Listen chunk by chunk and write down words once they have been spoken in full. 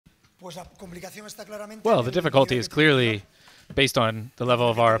Well, the difficulty is clearly based on the level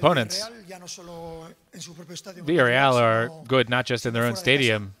of our opponents. Villarreal are good not just in their own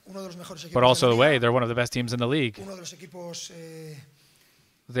stadium, but also away. They're one of the best teams in the league.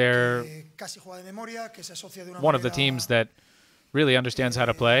 They're one of the teams that really understands how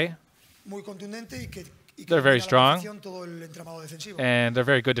to play. They're very strong, and they're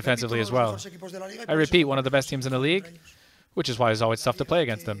very good defensively as well. I repeat, one of the best teams in the league, which is why it's always tough to play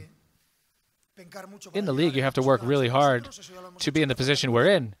against them. In the league, you have to work really hard to be in the position we're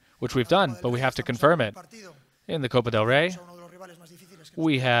in, which we've done, but we have to confirm it. In the Copa del Rey,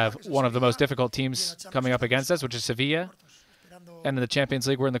 we have one of the most difficult teams coming up against us, which is Sevilla. And in the Champions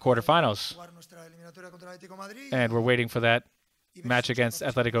League, we're in the quarterfinals. And we're waiting for that match against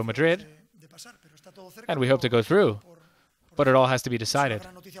Atletico Madrid. And we hope to go through. But it all has to be decided.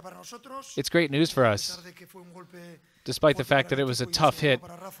 It's great news for us, despite the fact that it was a tough hit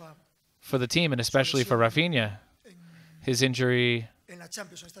for the team, and especially for Rafinha. His injury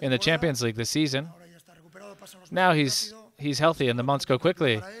in the Champions League this season. Now he's healthy and the months go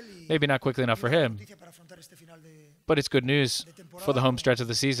quickly. Maybe not quickly enough for him. But it's good news for the home stretch of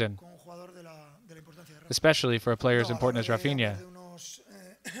the season, especially for a player as important as Rafinha.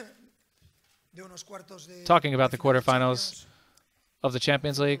 Talking about the quarterfinals of the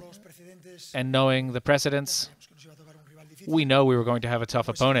Champions League and knowing the precedents, we know we were going to have a tough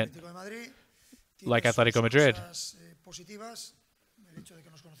opponent like Atletico Madrid.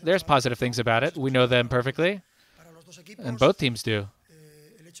 There's positive things about it. We know them perfectly, and both teams do.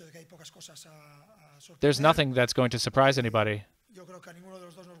 There's nothing that's going to surprise anybody.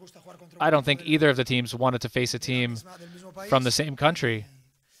 I don't think either of the teams wanted to face a team from the same country.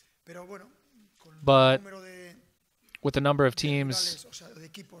 But with the number of teams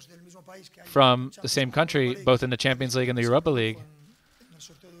from the same country, both in the Champions League and the Europa League,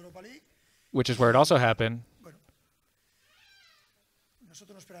 which is where it also happened,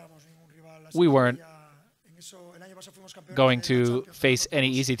 we weren't going to face any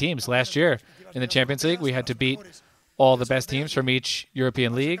easy teams. Last year in the Champions League, we had to beat all the best teams from each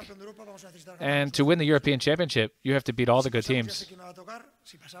European league. And to win the European Championship, you have to beat all the good teams.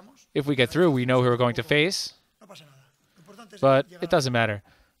 If we get through, we know who we're going to face. But it doesn't matter.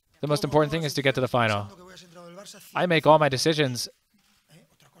 The most important thing is to get to the final. I make all my decisions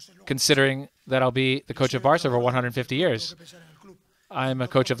considering that I'll be the coach of Barca for 150 years. I'm a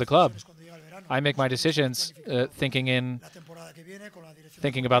coach of the club. I make my decisions thinking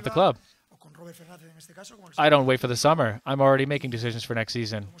about the club. I don't wait for the summer. I'm already making decisions for next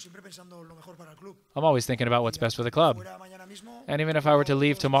season. I'm always thinking about what's best for the club. And even if I were to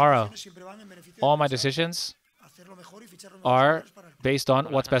leave tomorrow, all my decisions are based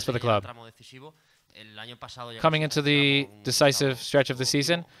on what's best for the club. Coming into the decisive stretch of the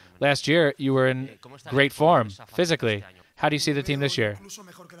season, last year you were in great form physically. How do you see the team this year?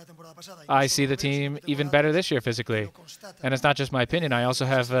 I see the team even better this year physically. And it's not just my opinion. I also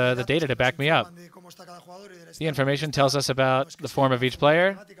have the data to back me up. The information tells us about the form of each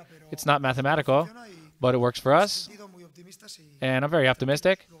player. It's not mathematical, but it works for us. And I'm very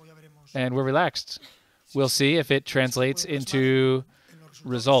optimistic. And we're relaxed. We'll see if it translates into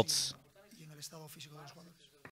results.